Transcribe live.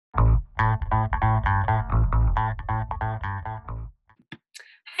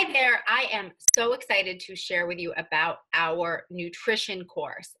there. I am so excited to share with you about our nutrition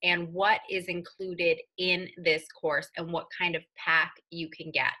course and what is included in this course and what kind of pack you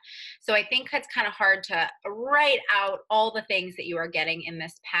can get. So I think it's kind of hard to write out all the things that you are getting in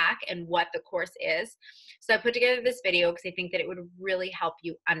this pack and what the course is. So I put together this video because I think that it would really help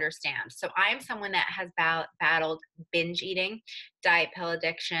you understand. So I am someone that has battled binge eating, diet pill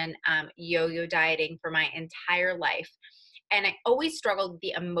addiction, yo-yo dieting for my entire life. And I always struggled with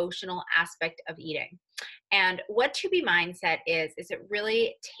the emotional aspect of eating. And what To Be Mindset is it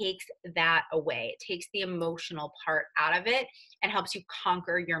really takes that away. It takes the emotional part out of it and helps you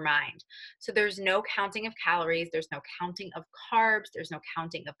conquer your mind. So there's no counting of calories, there's no counting of carbs, there's no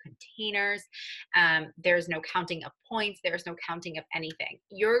counting of containers, there's no counting of points, there's no counting of anything.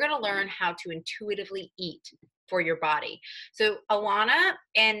 You're going to learn how to intuitively eat for your body. So Alana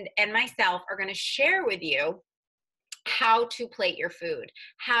and myself are going to share with you how to plate your food,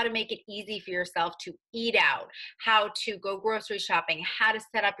 how to make it easy for yourself to eat out, how to go grocery shopping, how to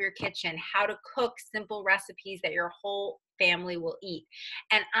set up your kitchen, how to cook simple recipes that your whole family will eat.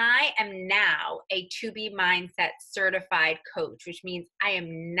 And I am now a To Be Mindset certified coach, which means I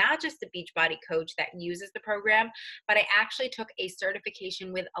am not just a Beachbody coach that uses the program, but I actually took a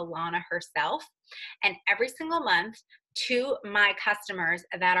certification with Alana herself. And every single month, to my customers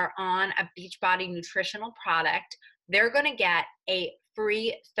that are on a Beachbody nutritional product, they're going to get a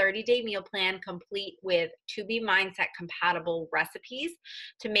free 30-day meal plan complete with To Be Mindset compatible recipes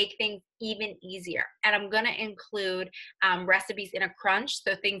to make things even easier. And I'm going to include recipes in a crunch,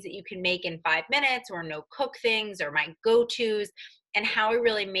 so things that you can make in 5 minutes, or no cook things, or my go-tos, and how I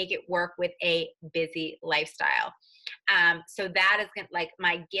really make it work with a busy lifestyle. So that is like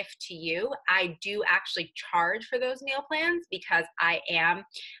my gift to you. I do actually charge for those meal plans because I am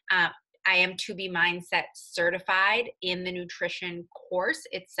To Be Mindset certified in the nutrition course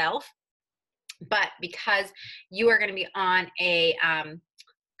itself. But because you are going to be on a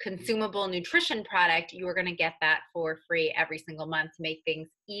consumable nutrition product, you are going to get that for free every single month to make things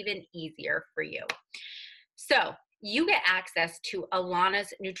even easier for you. So you get access to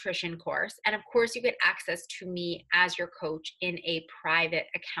Alana's nutrition course. And of course, you get access to me as your coach in a private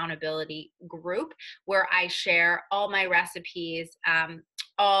accountability group where I share all my recipes,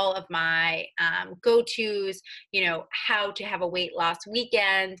 all of my go-tos, how to have a weight loss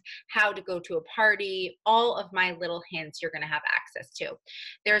weekend, how to go to a party, all of my little hints you're going to have access to.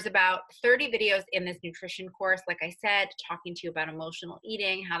 There's about 30 videos in this nutrition course, like I said, talking to you about emotional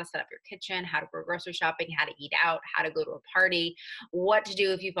eating, how to set up your kitchen, how to go grocery shopping, how to eat out, how to go to a party, what to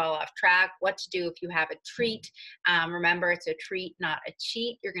do if you fall off track, what to do if you have a treat. Remember, it's a treat, not a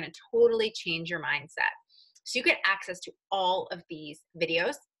cheat. You're going to totally change your mindset. So you get access to all of these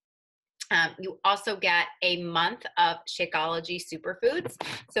videos. You also get a month of Shakeology superfoods.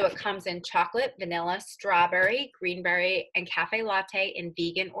 So it comes in chocolate, vanilla, strawberry, greenberry, and cafe latte in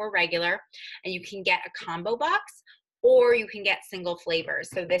vegan or regular. And you can get a combo box, or you can get single flavors.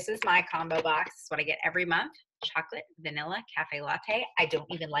 So this is my combo box. This is what I get every month: chocolate, vanilla, cafe latte. I don't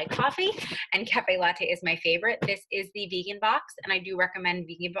even like coffee, and cafe latte is my favorite. This is the vegan box, and I do recommend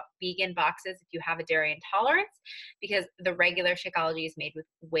vegan boxes if you have a dairy intolerance, because the regular Shakeology is made with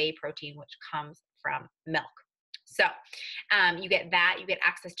whey protein, which comes from milk. So you get that. You get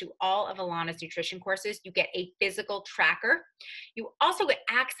access to all of Alana's nutrition courses. You get a physical tracker. You also get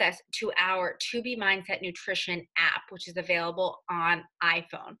access to our To Be Mindset nutrition app, which is available on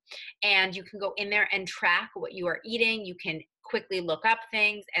iPhone. And you can go in there and track what you are eating. You can quickly look up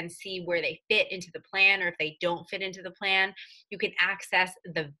things and see where they fit into the plan, or if they don't fit into the plan. You can access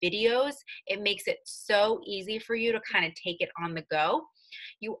the videos. It makes it so easy for you to kind of take it on the go.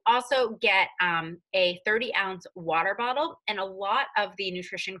 You also get a 30-ounce water bottle, and a lot of the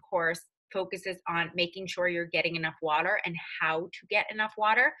nutrition course focuses on making sure you're getting enough water and how to get enough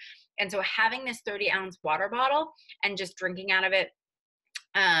water. And so having this 30-ounce water bottle and just drinking out of it,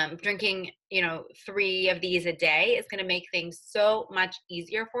 drinking 3 of these a day is going to make things so much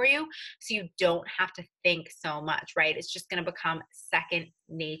easier for you, so you don't have to think so much, right? It's just going to become second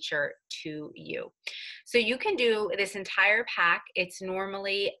nature to you. So you can do this entire pack. It's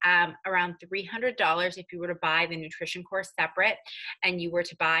normally around $300 if you were to buy the nutrition course separate, and you were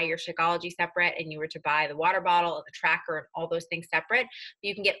to buy your Shakeology separate, and you were to buy the water bottle, the tracker, and all those things separate.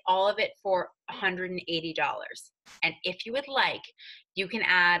 You can get all of it for $180. And if you would like, you can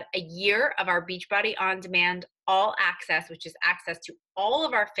add a year of our Beachbody On Demand All Access, which is access to all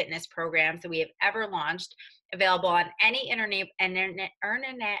of our fitness programs that we have ever launched, available on any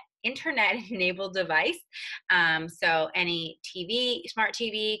internet-enabled device. So any TV, smart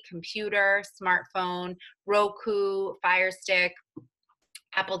TV, computer, smartphone, Roku, Fire Stick,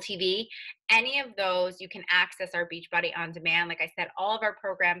 Apple TV, any of those, you can access our Beachbody on demand. Like I said, all of our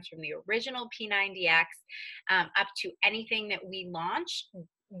programs from the original P90X up to anything that we launch,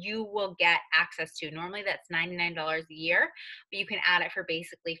 you will get access to. Normally that's $99 a year, but you can add it for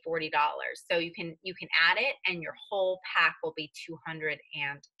basically $40. So you can add it and your whole pack will be $220,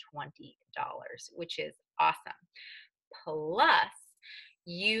 which is awesome. Plus,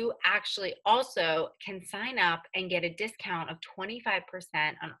 you actually also can sign up and get a discount of 25%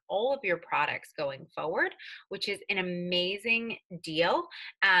 on all of your products going forward, which is an amazing deal,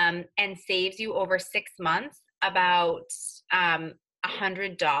 and saves you over 6 months about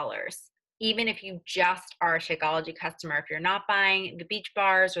 $100. Even if you just are a Shakeology customer, if you're not buying the beach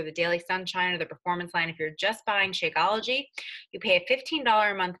bars or the Daily Sunshine or the Performance line, if you're just buying Shakeology, you pay a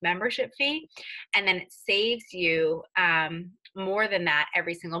 $15 a month membership fee, and then it saves you more than that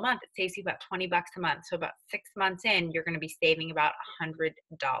every single month. It saves you about $20 a month. So about 6 months in, you're going to be saving about $100,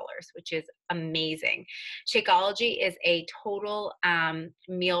 which is amazing. Shakeology is a total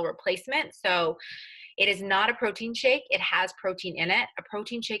meal replacement. So it is not a protein shake. It has protein in it. A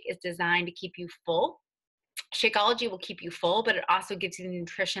protein shake is designed to keep you full. Shakeology will keep you full, but it also gives you the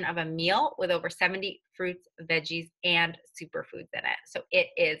nutrition of a meal with over 70 fruits, veggies, and superfoods in it. So it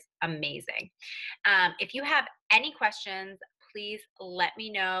is amazing. If you have any questions, please let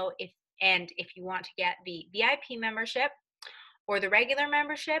me know. If you want to get the VIP membership or the regular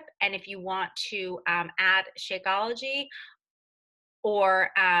membership, and if you want to add Shakeology, or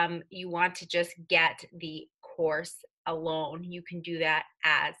you want to just get the course alone, you can do that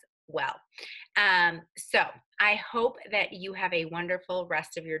as well. So I hope that you have a wonderful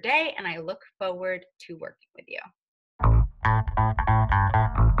rest of your day, and I look forward to working with you.